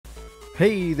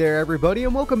Hey there everybody,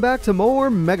 and welcome back to more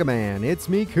Mega Man. It's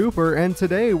me, Cooper, and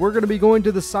today we're going to be going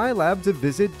to the Sci Lab to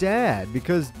visit Dad,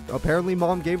 because apparently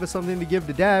Mom gave us something to give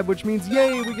to Dad, which means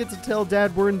yay, we get to tell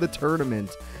Dad we're in the tournament.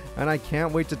 And I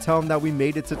can't wait to tell him that we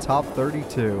made it to top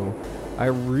 32. I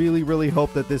really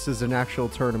hope that this is an actual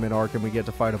tournament arc and we get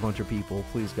to fight a bunch of people.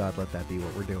 Please God, let that be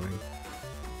what we're doing.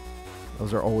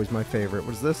 Those are always my favorite.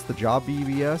 What is this? The job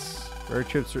BBS? Very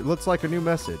chips. Looks like a new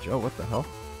message. Oh, what the hell?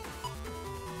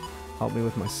 Help me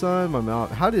with my son, my mom.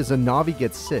 How does a Navi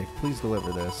get sick? Please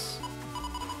deliver this.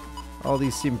 All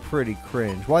these seem pretty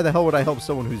cringe. Why the hell would I help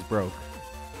someone who's broke?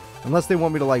 Unless they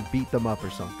want me to, like, beat them up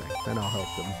or something. Then I'll help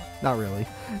them. Not really.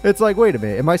 It's like, wait a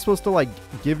minute. Am I supposed to, like,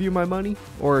 give you my money?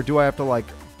 Or do I have to, like,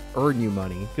 earn you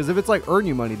money? Because if it's, like, earn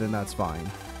you money, then that's fine.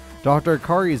 Dr.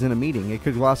 Akari is in a meeting. It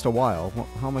could last a while. Well,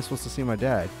 how am I supposed to see my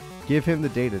dad? Give him the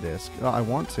data disk. I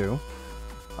want to.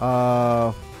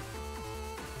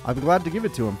 I'd be glad to give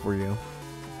it to him for you.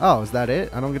 Oh, is that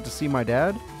it? I don't get to see my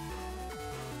dad?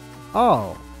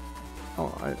 Oh,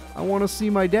 I want to see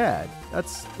my dad.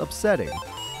 That's upsetting.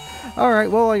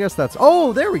 Alright, well, I guess that's...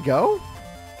 Oh, there we go!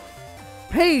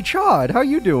 Hey, Chad, how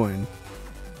you doing?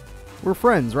 We're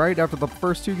friends, right? After the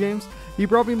first two games? You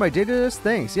brought me my data disk?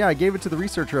 Thanks. Yeah, I gave it to the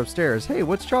researcher upstairs. Hey,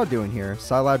 what's Chad doing here?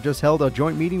 Scilab just held a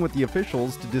joint meeting with the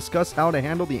officials to discuss how to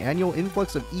handle the annual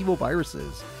influx of evil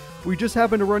viruses. We just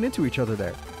happened to run into each other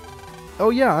there. Oh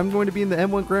yeah, I'm going to be in the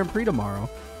M1 Grand Prix tomorrow.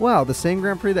 Wow, the same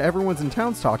Grand Prix that everyone's in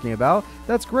town's talking about?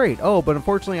 That's great. Oh, but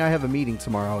unfortunately I have a meeting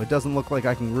tomorrow. It doesn't look like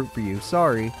I can root for you.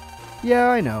 Sorry. Yeah,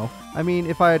 I know. I mean,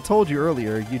 if I had told you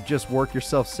earlier, you'd just work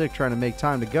yourself sick trying to make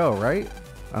time to go, right?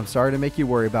 I'm sorry to make you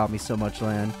worry about me so much,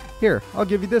 Lan. Here, I'll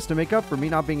give you this to make up for me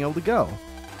not being able to go.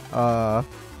 A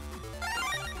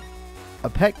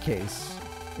pet case.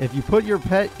 If you put your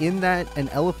pet in that, an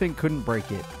elephant couldn't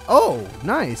break it. Oh,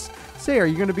 nice. Say, are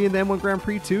you going to be in the M1 Grand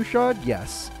Prix too, Shad?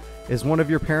 Yes. Is one of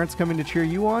your parents coming to cheer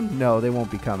you on? No, they won't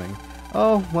be coming.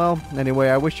 Oh, well, anyway,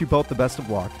 I wish you both the best of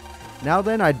luck. Now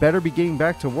then, I'd better be getting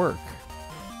back to work.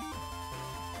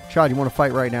 Chad, you want to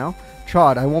fight right now?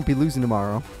 Chad, I won't be losing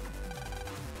tomorrow.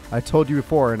 I told you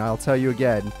before, and I'll tell you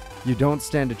again. You don't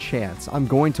stand a chance. I'm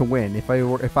going to win. If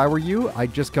I were you,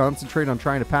 I'd just concentrate on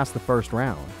trying to pass the first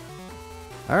round.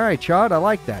 Alright, Chad, I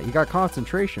like that. You got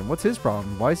concentration. What's his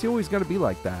problem? Why is he always going to be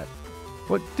like that?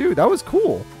 What? Dude, that was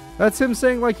cool. That's him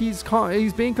saying, like, he's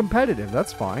being competitive.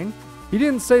 That's fine. He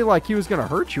didn't say, like, he was going to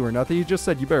hurt you or nothing. He just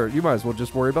said, you might as well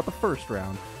just worry about the first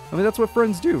round. I mean, that's what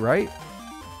friends do, right?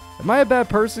 Am I a bad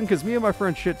person? Because me and my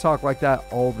friends shit talk like that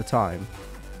all the time.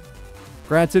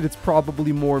 Granted, it's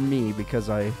probably more me because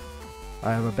I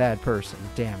am a bad person.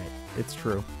 Damn it. It's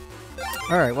true.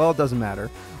 Alright, well, it doesn't matter.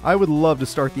 I would love to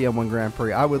start the M1 Grand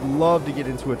Prix. I would love to get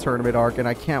into a tournament arc, and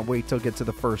I can't wait till get to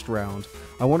the first round.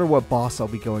 I wonder what boss I'll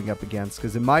be going up against,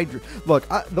 because in my... Look,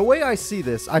 the way I see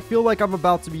this, I feel like I'm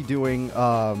about to be doing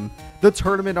the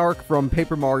tournament arc from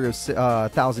Paper Mario's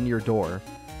 1000 Year Door.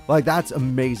 Like, that's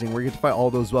amazing, where you get to fight all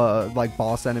those, like,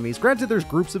 boss enemies. Granted, there's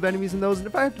groups of enemies in those, and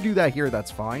if I have to do that here, that's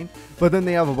fine. But then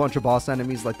they have a bunch of boss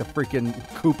enemies, like the freaking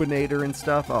Koopinator and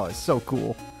stuff. Oh, it's so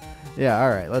cool. Yeah,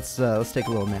 alright, let's take a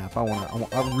little nap. I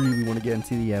really want to get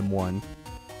into the M1.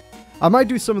 I might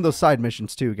do some of those side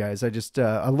missions too, guys. I just,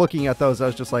 looking at those, I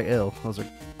was just like, ew, those are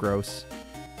gross.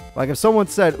 Like, if someone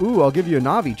said, ooh, I'll give you a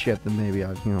Navi chip, then maybe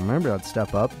I'd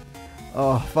step up.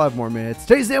 Oh, 5 more minutes.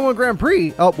 Today's the M1 Grand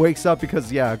Prix! Oh, wakes up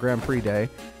because, yeah, Grand Prix day.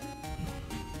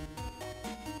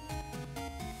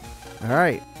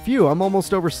 Alright, phew, I'm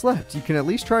almost overslept. You can at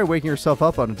least try waking yourself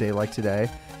up on a day like today.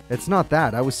 It's not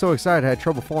that. I was so excited I had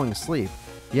trouble falling asleep.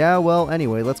 Yeah, well,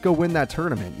 anyway, let's go win that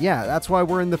tournament. Yeah, that's why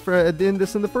we're in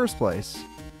this in the first place.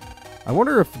 I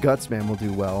wonder if Gutsman will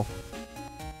do well.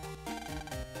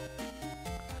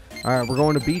 Alright, we're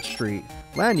going to Beach Street.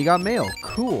 Lan, you got mail.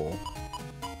 Cool.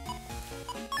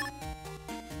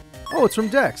 Oh, it's from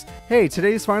Dex. Hey,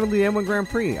 today's finally the M1 Grand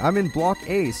Prix. I'm in Block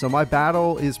A, so my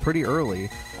battle is pretty early.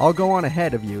 I'll go on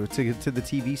ahead of you to the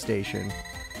TV station.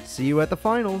 See you at the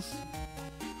finals.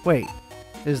 Wait,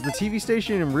 is the TV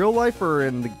station in real life or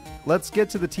in the... Let's get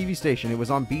to the TV station. It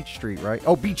was on Beach Street, right?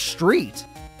 Oh, Beach Street!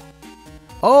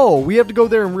 Oh, we have to go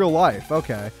there in real life.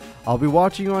 Okay. I'll be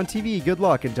watching you on TV. Good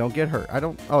luck and don't get hurt.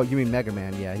 Oh, you mean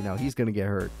Megaman. Yeah, you know, he's gonna get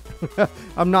hurt.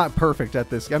 I'm not perfect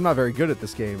at this. I'm not very good at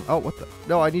this game. Oh, what the...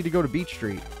 No, I need to go to Beach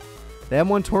Street. The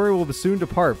M1 tour will soon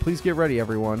depart. Please get ready,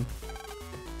 everyone.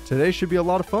 Today should be a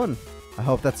lot of fun. I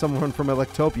hope that someone from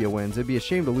Electopia wins. It'd be a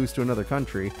shame to lose to another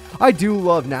country. I do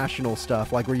love national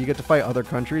stuff, like where you get to fight other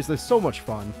countries. They're so much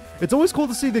fun. It's always cool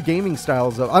to see the gaming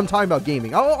styles of... I'm talking about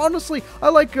gaming. Honestly, I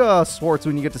like sports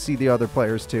when you get to see the other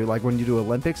players too, like when you do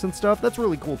Olympics and stuff. That's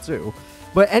really cool too.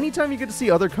 But anytime you get to see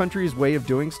other countries' way of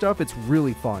doing stuff, it's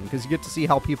really fun because you get to see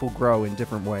how people grow in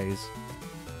different ways.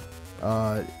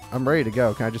 I'm ready to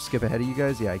go. Can I just skip ahead of you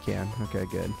guys? Yeah, I can. Okay,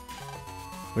 good.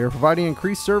 We are providing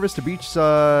increased service to beach,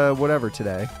 whatever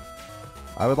today.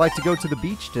 I would like to go to the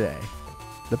beach today.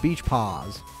 The beach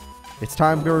pause. It's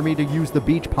time for me to use the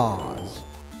beach pause.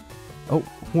 Oh,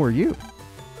 who are you?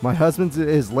 My husband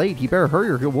is late. He better hurry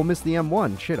or we'll miss the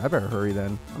M1. Shit, I better hurry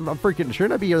then. I'm freaking...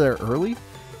 Shouldn't I be there early?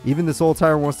 Even this old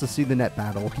tire wants to see the net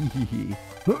battle. Hee.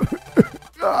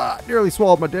 Nearly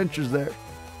swallowed my dentures there.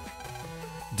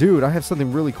 Dude, I have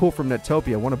something really cool from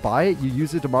Nettopia. Want to buy it? You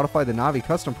use it to modify the Navi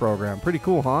custom program. Pretty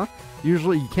cool, huh?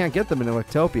 Usually you can't get them in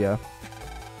Nettopia.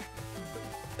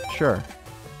 Sure.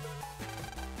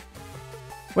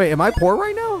 Wait, am I poor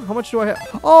right now? How much do I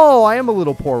have? Oh, I am a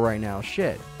little poor right now.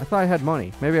 Shit. I thought I had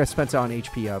money. Maybe I spent it on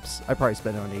HP ups. I probably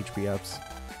spent it on HP ups.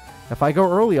 If I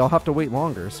go early, I'll have to wait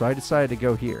longer, so I decided to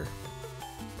go here.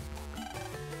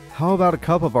 How about a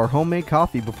cup of our homemade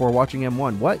coffee before watching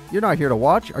M1? What? You're not here to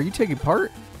watch? Are you taking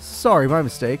part? Sorry, my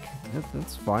mistake.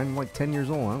 That's fine. I'm like 10 years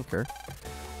old. I don't care.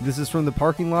 This is from the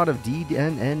parking lot of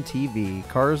DNN TV.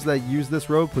 Cars that use this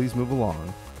road, please move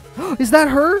along. Is that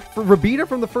her? Rabita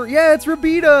from the first? Yeah, it's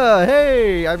Rabita.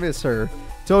 Hey, I miss her.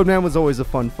 Toadman was always a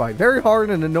fun fight. Very hard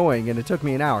and annoying, and it took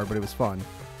me an hour, but it was fun.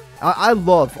 I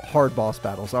love hard boss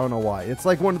battles. I don't know why. It's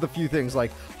like one of the few things,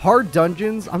 like hard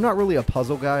dungeons. I'm not really a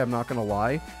puzzle guy, I'm not going to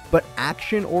lie. But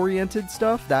action-oriented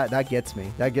stuff, that gets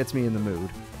me. That gets me in the mood.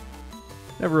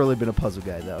 Never really been a puzzle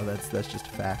guy, though. That's just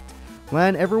a fact.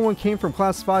 Len, everyone came from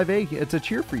Class 5A to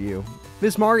cheer for you.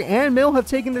 Miss Mari and Mill have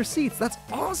taken their seats. That's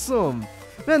awesome.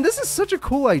 Man, this is such a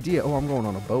cool idea. Oh, I'm going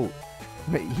on a boat.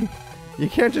 Wait, you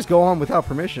can't just go on without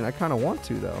permission. I kind of want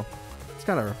to, though. It's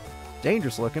kind of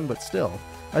dangerous looking, but still.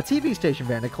 A TV station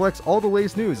van. It collects all the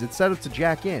latest news. It's set up to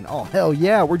jack in. Oh, hell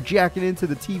yeah. We're jacking into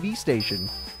the TV station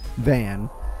van.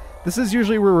 This is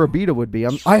usually where Rabita would be.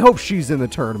 I hope she's in the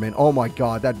tournament. Oh, my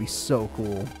God. That'd be so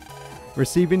cool.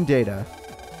 Receiving data.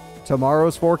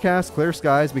 Tomorrow's forecast. Clear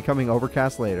skies becoming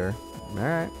overcast later. All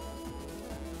right.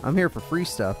 I'm here for free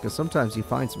stuff because sometimes you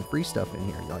find some free stuff in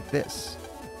here like this.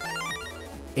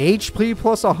 HP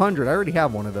plus 100. I already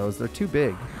have one of those. They're too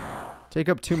big. Take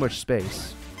up too much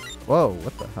space. Whoa,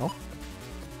 what the hell?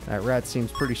 That rat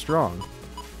seems pretty strong.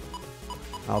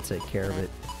 I'll take care of it.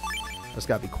 Just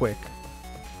gotta be quick.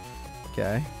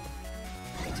 Okay.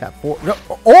 Tap 4. No.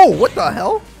 Oh, what the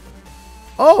hell?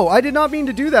 Oh, I did not mean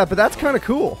to do that, but that's kind of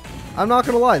cool. I'm not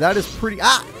gonna lie. That is pretty...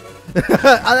 Ah!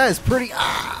 That is pretty...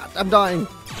 Ah! I'm dying.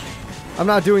 I'm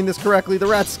not doing this correctly. The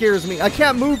rat scares me. I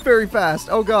can't move very fast.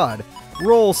 Oh, God.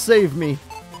 Roll, save me.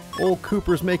 Old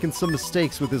Cooper's making some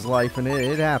mistakes with his life, and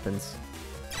it happens.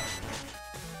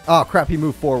 Oh, crap. He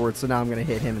moved forward, so now I'm going to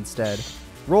hit him instead.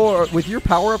 Roll, with your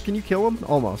power-up, can you kill him?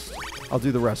 Almost. I'll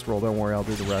do the rest roll. Don't worry. I'll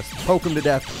do the rest. Poke him to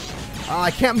death.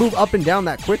 I can't move up and down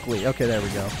that quickly. Okay, there we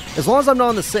go. As long as I'm not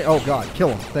on the same... Oh, God. Kill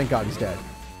him. Thank God he's dead.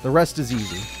 The rest is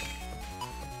easy.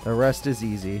 The rest is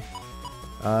easy.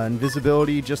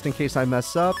 Invisibility just in case I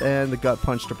mess up, and the gut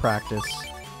punch to practice.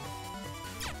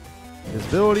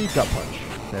 Invisibility, gut punch.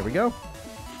 There we go.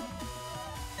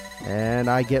 And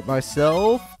I get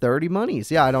myself 30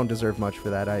 monies. Yeah, I don't deserve much for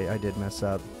that. I did mess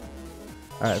up.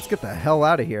 Alright, let's get the hell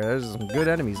out of here. There's some good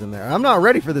enemies in there. I'm not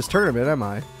ready for this tournament, am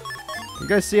I? You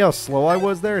guys see how slow I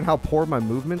was there and how poor my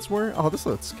movements were? Oh, this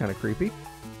looks kind of creepy.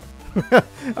 I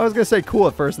was going to say cool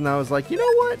at first, and I was like, you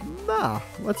know what? Nah,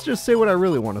 let's just say what I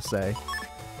really want to say.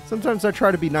 Sometimes I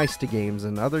try to be nice to games,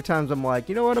 and other times I'm like,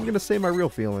 you know what? I'm going to say my real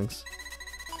feelings.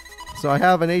 So I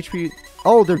have an HP...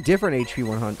 Oh, they're different HP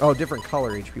 100. Oh, different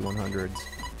color HP 100s.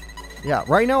 Yeah,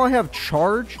 right now I have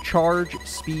charge,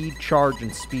 speed,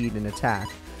 and speed and attack.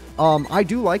 I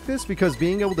do like this because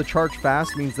being able to charge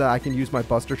fast means that I can use my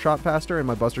Buster Shot faster, and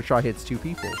my Buster Shot hits 2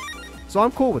 people. So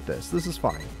I'm cool with this. This is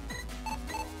fine.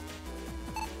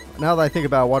 Now that I think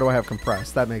about it, why do I have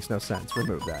compressed? That makes no sense.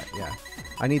 Remove that. Yeah.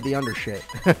 I need the under shit.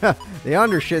 The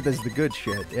under shit is the good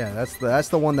shit. Yeah, that's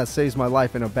the one that saves my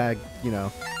life in a bad,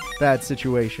 bad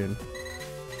situation.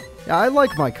 Yeah, I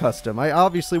like my custom. I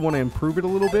obviously want to improve it a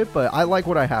little bit, but I like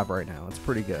what I have right now. It's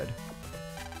pretty good.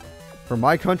 For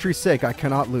my country's sake, I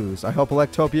cannot lose. I hope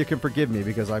Electopia can forgive me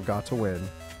because I've got to win.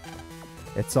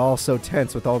 It's all so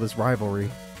tense with all this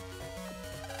rivalry.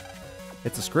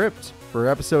 It's a script for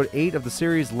episode 8 of the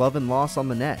series Love and Loss on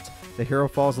the Net. The hero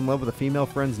falls in love with a female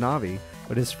friend's Navi,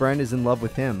 but his friend is in love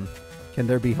with him. Can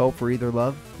there be hope for either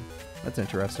love? That's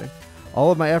interesting. All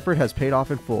of my effort has paid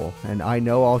off in full, and I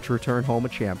know I'll return home a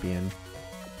champion.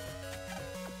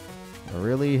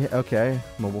 Really? Okay.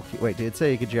 Well, wait, did it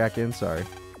say you could jack in? Sorry.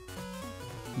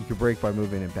 You could break by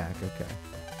moving it back. Okay.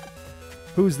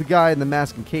 Who's the guy in the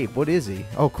mask and cape? What is he?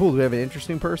 Oh, cool. Do we have an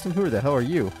interesting person? Who the hell are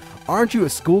you? Aren't you a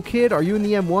school kid? Are you in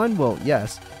the M1? Well,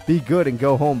 yes. Be good and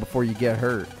go home before you get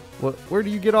hurt. Well, where do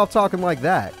you get off talking like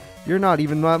that? You're not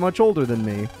even that much older than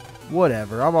me.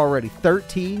 Whatever. I'm already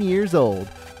 13 years old.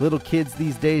 Little kids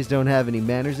these days don't have any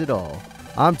manners at all.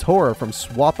 I'm Tora from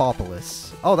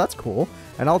Swapopolis. Oh, that's cool.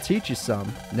 And I'll teach you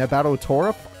some. Now battle with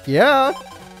Tora? Yeah.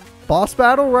 Boss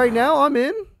battle right now? I'm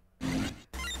in.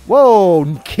 Whoa,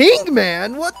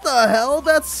 Kingman! What the hell?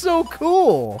 That's so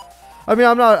cool. I mean,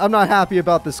 I'm not happy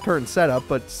about this current setup,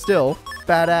 but still,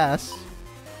 badass.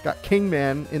 Got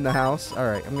Kingman in the house. All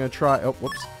right, I'm gonna try. Oh,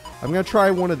 whoops. I'm gonna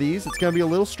try one of these. It's gonna be a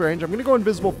little strange. I'm gonna go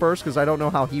invisible first because I don't know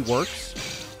how he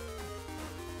works.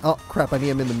 Oh crap! I need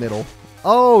him in the middle.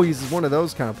 Oh, he's one of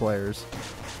those kind of players.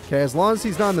 Okay, as long as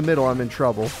he's not in the middle, I'm in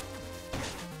trouble.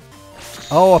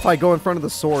 Oh, if I go in front of the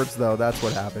swords, though, that's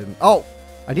what happened. Oh,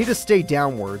 I need to stay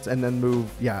downwards and then move.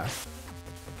 Yeah.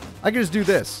 I can just do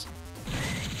this.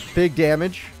 Big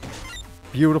damage.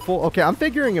 Beautiful. Okay, I'm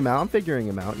figuring him out.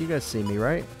 You guys see me,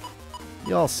 right?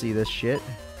 Y'all see this shit.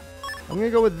 I'm going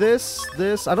to go with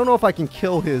this. I don't know if I can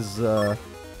kill his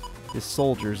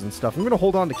soldiers and stuff. I'm going to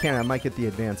hold on to cannon. I might get the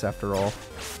advance after all.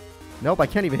 Nope, I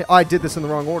can't even hit. Oh, I did this in the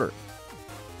wrong order.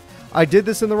 I'm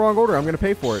going to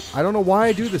pay for it. I don't know why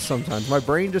I do this sometimes. My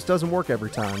brain just doesn't work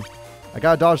every time. I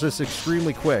gotta dodge this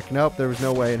extremely quick. Nope, there was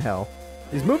no way in hell.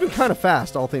 He's moving kind of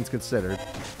fast, all things considered.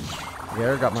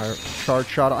 There, got my charge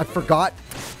shot. I forgot.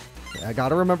 I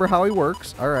gotta remember how he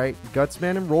works. Alright,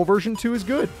 Gutsman and roll version 2 is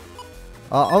good.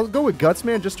 I'll go with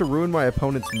Gutsman just to ruin my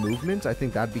opponent's movement. I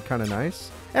think that'd be kind of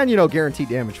nice. And, you know, guaranteed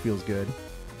damage feels good.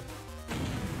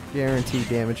 Guaranteed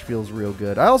damage feels real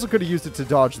good. I also could have used it to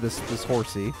dodge this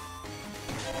horsey.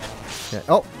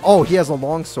 Okay. Oh, he has a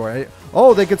long sword.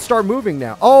 Oh, they could start moving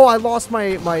now. Oh, I lost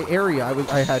my area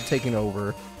I had taken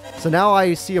over. So now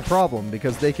I see a problem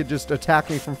because they could just attack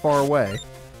me from far away.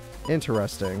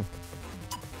 Interesting.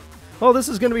 Well, this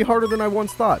is going to be harder than I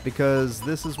once thought because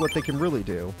this is what they can really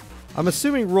do. I'm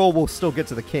assuming Roll will still get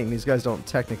to the king. These guys don't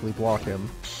technically block him.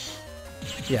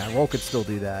 Yeah, Roll could still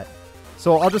do that.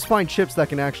 So I'll just find chips that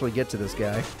can actually get to this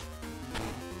guy.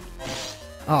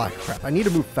 Oh, crap. I need to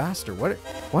move faster.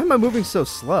 Why am I moving so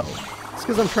slow? It's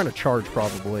because I'm trying to charge,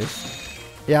 probably.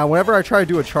 Yeah, whenever I try to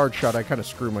do a charge shot, I kind of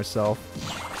screw myself.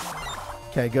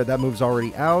 Okay, good. That move's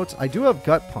already out. I do have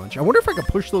Gut Punch. I wonder if I can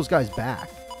push those guys back.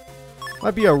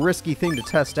 Might be a risky thing to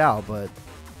test out, but...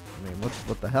 I mean,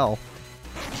 what the hell?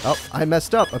 Oh, I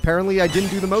messed up. Apparently, I didn't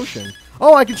do the motion.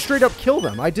 Oh, I can straight up kill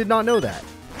them. I did not know that.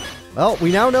 Well,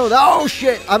 we now know that. Oh,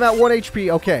 shit! I'm at 1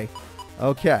 HP. Okay.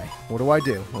 Okay, what do I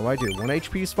do? 1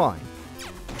 HP is fine.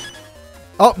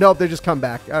 Oh, nope, they just come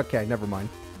back. Okay, never mind.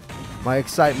 My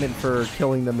excitement for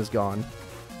killing them is gone.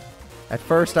 At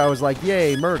first, I was like,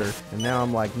 yay, murder. And now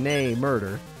I'm like, nay,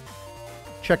 murder.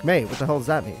 Checkmate. What the hell does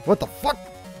that mean? What the fuck?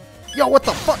 Yo, what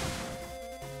the fuck?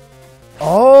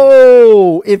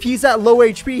 Oh, if he's at low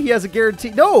HP, he has a guarantee.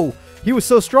 No, he was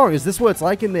so strong. Is this what it's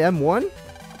like in the M1?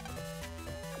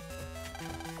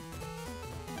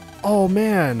 Oh,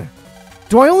 man.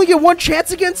 Do I only get 1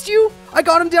 chance against you? I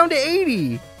got him down to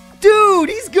 80. Dude,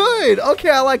 he's good. Okay,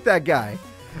 I like that guy.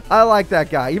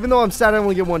 Even though I'm sad I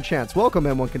only get 1 chance. Welcome,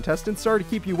 M1 contestant. Sorry to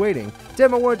keep you waiting.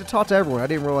 Damn, I wanted to talk to everyone. I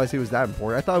didn't realize he was that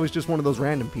important. I thought he was just one of those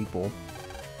random people.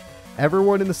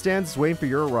 Everyone in the stands is waiting for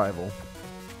your arrival.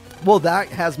 Well, that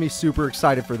has me super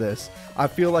excited for this. I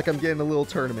feel like I'm getting a little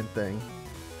tournament thing.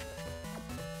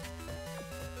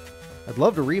 I'd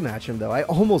love to rematch him, though. I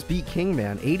almost beat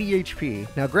Kingman, 80 HP.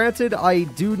 Now, granted, I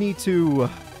do need to...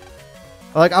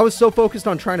 Like, I was so focused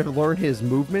on trying to learn his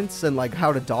movements and, like,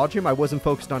 how to dodge him, I wasn't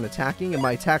focused on attacking, and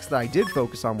my attacks that I did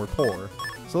focus on were poor.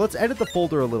 So let's edit the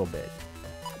folder a little bit.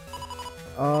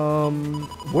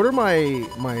 What are my...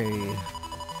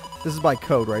 This is by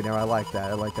code right now. I like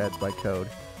that. It's by code.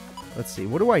 Let's see.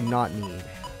 What do I not need?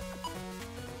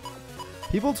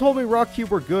 People told me Rock Cube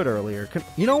were good earlier.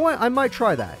 You know what? I might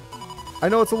try that. I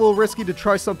know it's a little risky to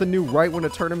try something new right when a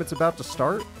tournament's about to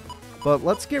start, but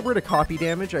let's get rid of copy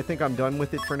damage. I think I'm done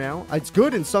with it for now. It's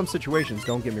good in some situations,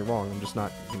 don't get me wrong. I'm just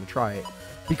not going to try it.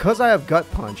 Because I have Gut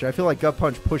Punch, I feel like Gut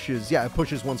Punch pushes, yeah, it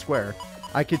pushes 1 square.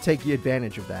 I could take the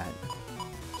advantage of that.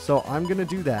 So I'm going to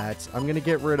do that. I'm going to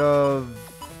get rid of...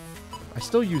 I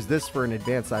still use this for an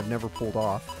advance I've never pulled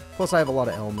off. Plus I have a lot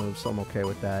of L moves, so I'm okay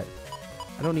with that.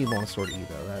 I don't need Longsword E,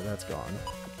 though. That's gone.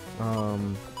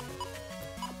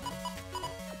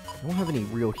 I don't have any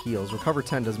real heals. Recover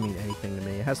 10 doesn't mean anything to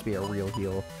me. It has to be a real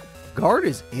heal. Guard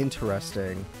is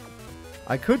interesting.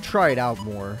 I could try it out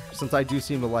more, since I do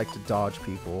seem to like to dodge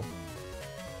people.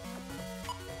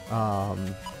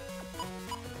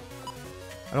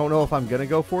 I don't know if I'm going to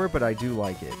go for it, but I do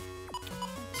like it.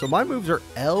 So my moves are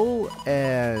L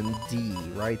and D,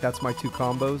 right? That's my 2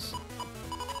 combos.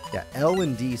 Yeah, L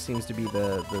and D seems to be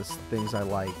the things I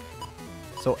like.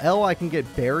 So L, I can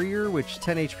get Barrier, which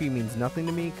 10 HP means nothing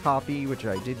to me. Copy, which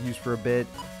I did use for a bit.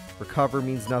 Recover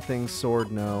means nothing.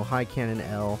 Sword, no. High Cannon,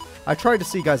 L. I tried to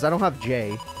see, guys, I don't have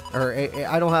J. Or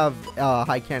I don't have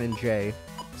High Cannon J.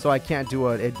 So I can't do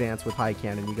an advance with High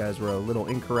Cannon. You guys were a little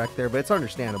incorrect there, but it's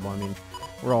understandable. I mean,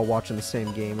 we're all watching the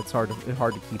same game. It's hard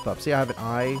to keep up. See, I have an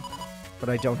I, but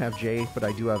I don't have J, but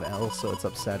I do have L, so it's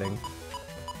upsetting.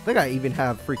 I think I even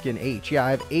have freaking H. Yeah,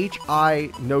 I have H,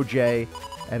 I, no J,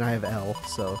 and I have L,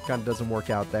 so kind of doesn't work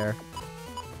out there.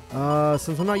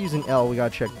 Since I'm not using L, we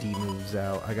gotta check D moves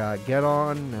out. I got Get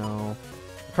On, no.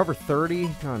 Recover 30,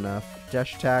 not enough.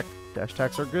 Dash Attack, Dash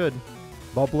Attacks are good.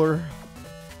 Bubbler.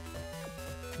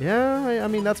 Yeah, I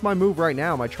mean, that's my move right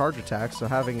now, my charge attack, so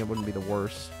having it wouldn't be the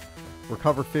worst.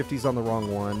 Recover 50's on the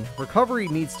wrong one. Recovery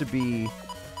needs to be...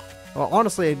 Well,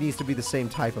 honestly, it needs to be the same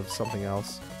type of something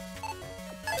else.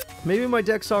 Maybe my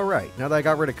deck's alright. Now that I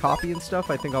got rid of copy and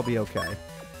stuff, I think I'll be okay.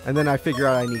 And then I figure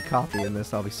out I need copy in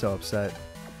this, I'll be so upset.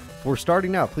 We're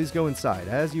starting now. Please go inside.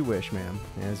 As you wish, ma'am.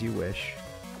 As you wish.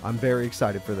 I'm very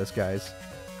excited for this, guys.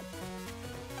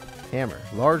 Hammer.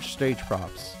 Large stage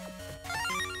props.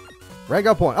 Reg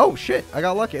up point. Oh, shit. I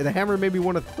got lucky. The hammer made me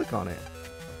want to click on it.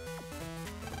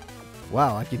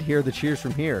 Wow, I can hear the cheers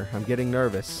from here. I'm getting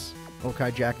nervous. Oh, can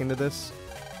I jack into this?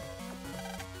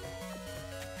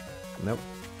 Nope.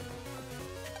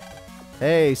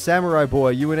 Hey, Samurai Boy,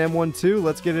 you an M1 too?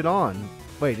 Let's get it on.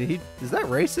 Wait, is that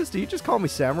racist? Did he just call me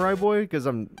Samurai Boy because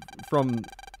I'm from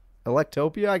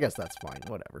Electopia? I guess that's fine.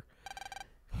 Whatever.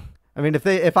 I mean,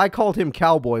 if I called him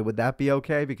Cowboy, would that be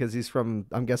okay? Because he's from,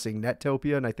 I'm guessing,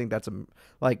 Nettopia, and I think that's,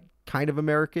 like, kind of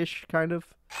Americish, kind of.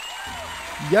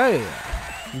 Yeah!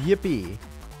 Yippee.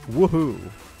 Woohoo.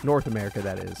 North America,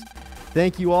 that is.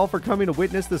 Thank you all for coming to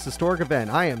witness this historic event.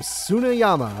 I am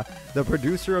Tsuneyama, the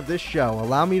producer of this show.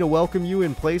 Allow me to welcome you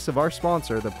in place of our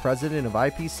sponsor, the president of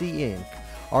IPC Inc.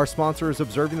 Our sponsor is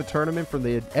observing the tournament from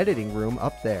the editing room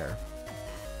up there.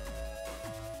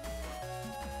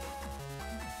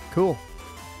 Cool.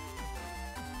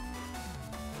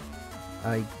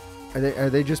 Are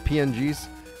they just PNGs?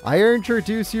 I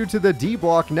introduce you to the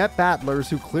D-Block Net Battlers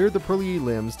who cleared the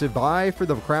prelims to vie for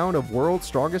the crown of World's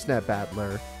Strongest Net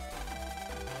Battler.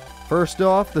 First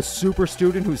off, the super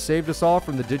student who saved us all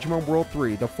from the Digimon World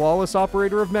 3, the flawless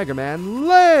operator of Megaman,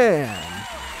 Land!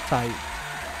 Tight.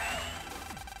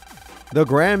 The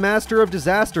Grandmaster of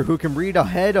Disaster who can read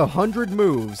ahead 100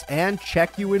 moves and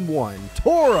check you in one,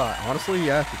 Tora! Honestly,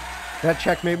 yeah, that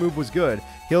checkmate move was good.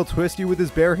 He'll twist you with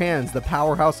his bare hands, the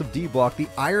powerhouse of D-Block, the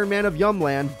Iron Man of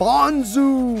Yumland,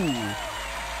 Bonzu!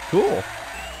 Cool.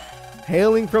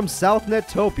 Hailing from South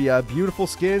Nettopia, beautiful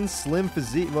skin, slim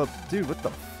physique. Well, dude, what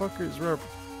the fuck is...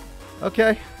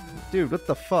 Okay. Dude, what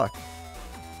the fuck?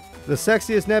 The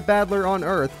sexiest net battler on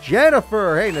Earth,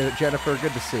 Jennifer! Hey, Jennifer,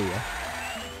 good to see you.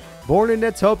 Born in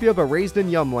Nettopia but raised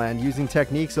in Yumland, using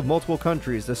techniques of multiple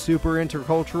countries, the super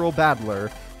intercultural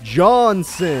battler,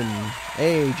 Johnson!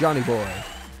 Hey, Johnny boy.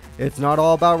 It's not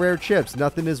all about rare chips.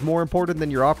 Nothing is more important than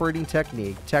your operating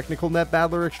technique. Technical net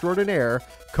battler extraordinaire,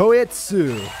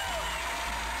 Koetsu.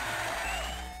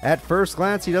 At first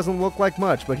glance, he doesn't look like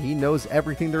much, but he knows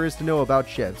everything there is to know about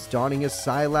chips. Donning his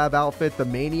Scilab outfit, the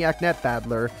Maniac Net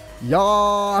Battler,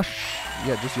 Yosh.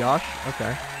 Yeah, just Yosh?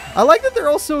 Okay. I like that they're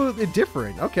also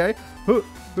different. Okay. Who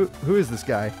is this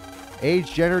guy?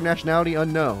 Age, gender, nationality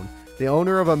unknown. The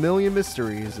owner of a million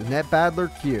mysteries, Net Battler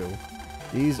Q.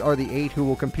 These are the 8 who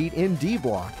will compete in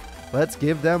D-Block. Let's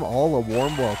give them all a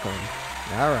warm welcome.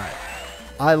 Alright.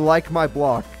 I like my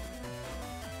block.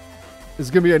 This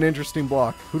is going to be an interesting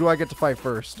block. Who do I get to fight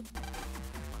first?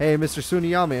 Hey, Mr.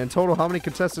 Tsuneyama, in total, how many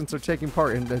contestants are taking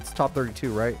part in it's top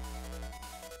 32, right?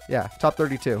 Yeah, top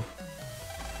 32.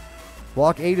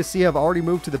 Block A to C have already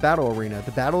moved to the battle arena.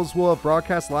 The battles will have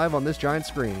broadcast live on this giant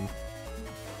screen.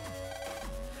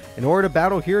 In order to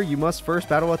battle here, you must first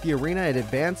battle at the arena and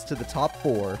advance to the top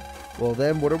 4. Well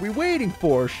then, what are we waiting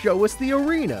for? Show us the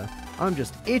arena. I'm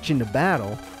just itching to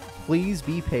battle. Please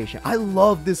be patient. I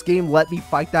love this game. Let me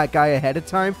fight that guy ahead of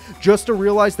time just to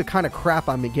realize the kind of crap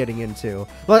I'm getting into.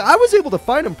 Like, I was able to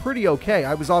fight him pretty okay.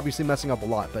 I was obviously messing up a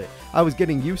lot, but I was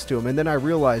getting used to him. And then I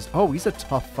realized, oh, he's a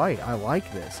tough fight. I like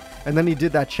this. And then he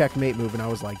did that checkmate move, and I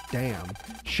was like, damn.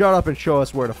 Shut up and show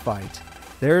us where to fight.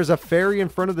 There's a ferry in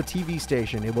front of the TV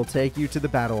station. It will take you to the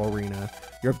battle arena.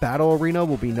 Your battle arena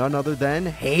will be none other than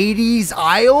Hades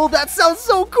Isle? That sounds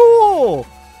so cool!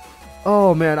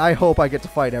 Oh man, I hope I get to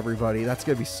fight everybody. That's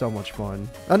gonna be so much fun.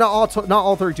 Not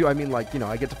all 32. I mean, like, you know,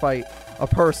 I get to fight a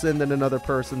person, then another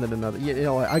person, then another. You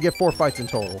know, I get 4 fights in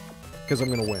total because I'm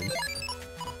gonna win.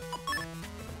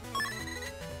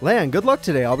 Lan, good luck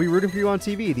today. I'll be rooting for you on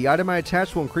TV. The item I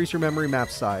attached will increase your memory map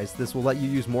size. This will let you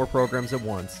use more programs at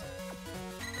once.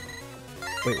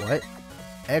 Wait, what?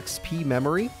 XP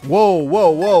memory? Whoa,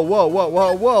 whoa, whoa, whoa, whoa,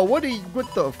 whoa, whoa. What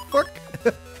the fuck?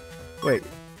 Wait.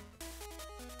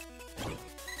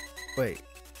 Wait.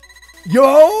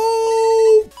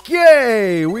 Yo!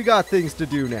 Okay! We got things to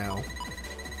do now.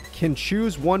 Can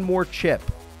choose one more chip.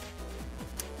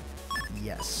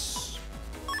 Yes.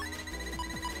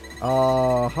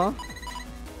 Uh-huh.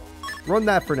 Run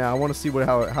that for now. I want to see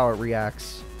how it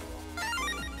reacts.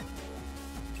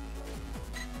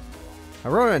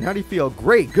 Ryan, how do you feel?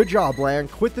 Great. Good job, Lan.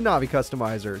 Quit the Navi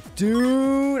customizer.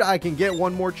 Dude, I can get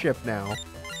one more chip now.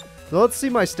 So let's see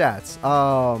my stats.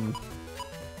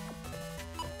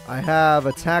 I have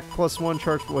attack +1,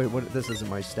 charge. Wait, what? This isn't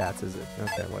my stats, is it?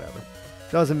 Okay, whatever.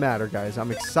 Doesn't matter, guys.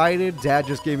 I'm excited. Dad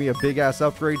just gave me a big-ass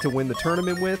upgrade to win the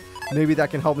tournament with. Maybe that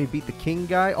can help me beat the king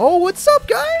guy. Oh, what's up,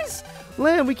 guys?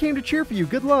 Lan, we came to cheer for you.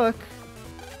 Good luck.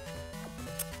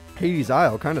 Hades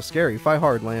Isle, kind of scary. Fight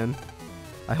hard, Lan.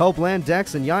 I hope Lan,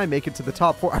 Dex, and Yai make it to the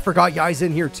top 4. I forgot Yai's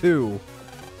in here, too.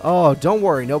 Oh, don't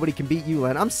worry. Nobody can beat you,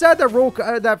 Lan. I'm sad that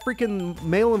that freaking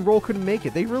Mail and Roll couldn't make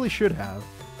it. They really should have.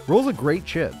 Roll's a great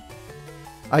chip.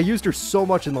 I used her so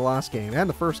much in the last game and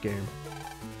the first game.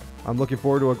 I'm looking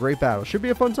forward to a great battle. Should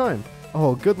be a fun time.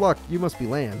 Oh, good luck. You must be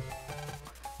Lan.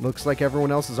 Looks like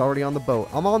everyone else is already on the boat.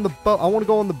 I'm on the boat. I want to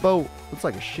go on the boat. Looks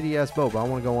like a shitty-ass boat, but I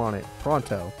want to go on it.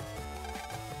 Pronto.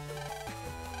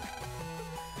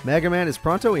 Megaman, is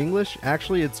Pronto English?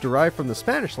 Actually, it's derived from the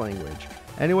Spanish language.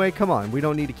 Anyway, come on. We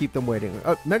don't need to keep them waiting.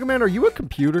 Megaman, are you a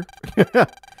computer?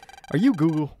 Are you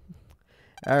Google?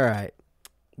 All right.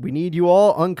 We need you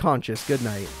all unconscious. Good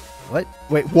night. What?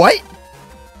 Wait, what?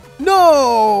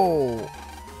 No!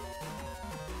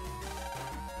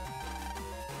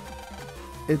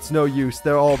 It's no use.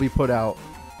 They'll all be put out.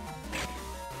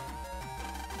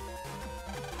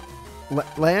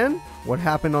 Lan? What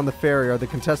happened on the ferry? Are the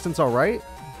contestants alright?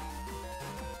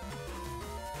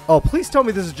 Oh, please tell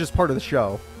me this is just part of the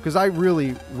show. Because I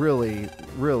really, really,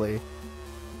 really,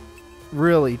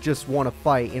 really just want to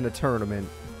fight in a tournament.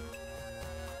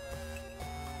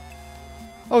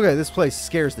 Okay, this place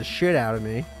scares the shit out of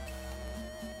me.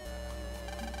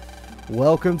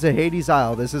 Welcome to Hades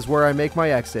Isle. This is where I make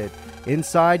my exit.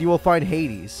 Inside, you will find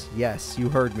Hades. Yes, you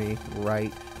heard me.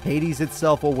 Right. Hades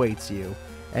itself awaits you.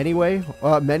 Anyway,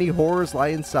 many horrors lie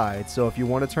inside, so if you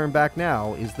want to turn back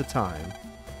now, is the time.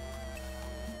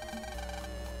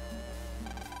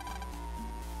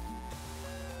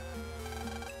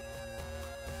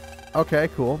 Okay,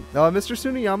 cool. Mr.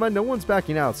 Tsuneyama, no one's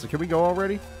backing out, so can we go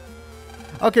already?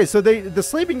 Okay, so the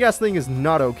sleeping gas thing is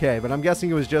not okay, but I'm guessing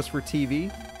it was just for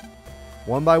TV.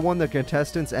 One by one, the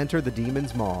contestants enter the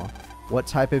Demon's Maw. What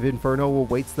type of inferno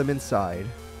awaits them inside?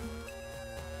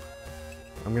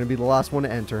 I'm going to be the last one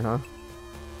to enter, huh?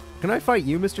 Can I fight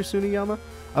you, Mr. Tsuneyama?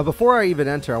 Before I even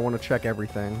enter, I want to check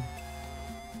everything.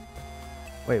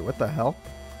 Wait, what the hell?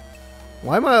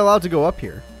 Why am I allowed to go up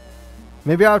here?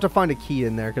 Maybe I have to find a key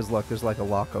in there, because look, there's like a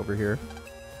lock over here.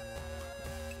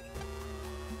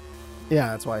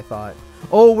 Yeah, that's what I thought.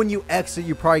 Oh, when you exit,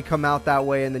 you probably come out that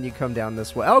way, and then you come down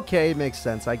this way. Okay, makes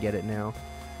sense. I get it now.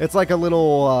 It's like a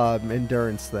little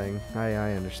endurance thing. I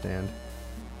understand.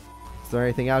 Is there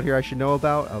anything out here I should know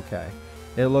about? Okay.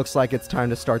 It looks like it's time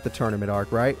to start the tournament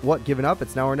arc, right? What? Giving up?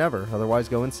 It's now or never. Otherwise,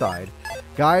 go inside.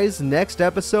 Guys, next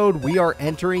episode, we are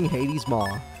entering Hades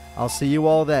Maw. I'll see you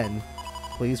all then.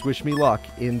 Please wish me luck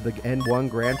in the N1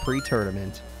 Grand Prix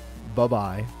tournament.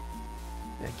 Bye-bye.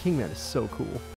 Yeah, Kingman is so cool.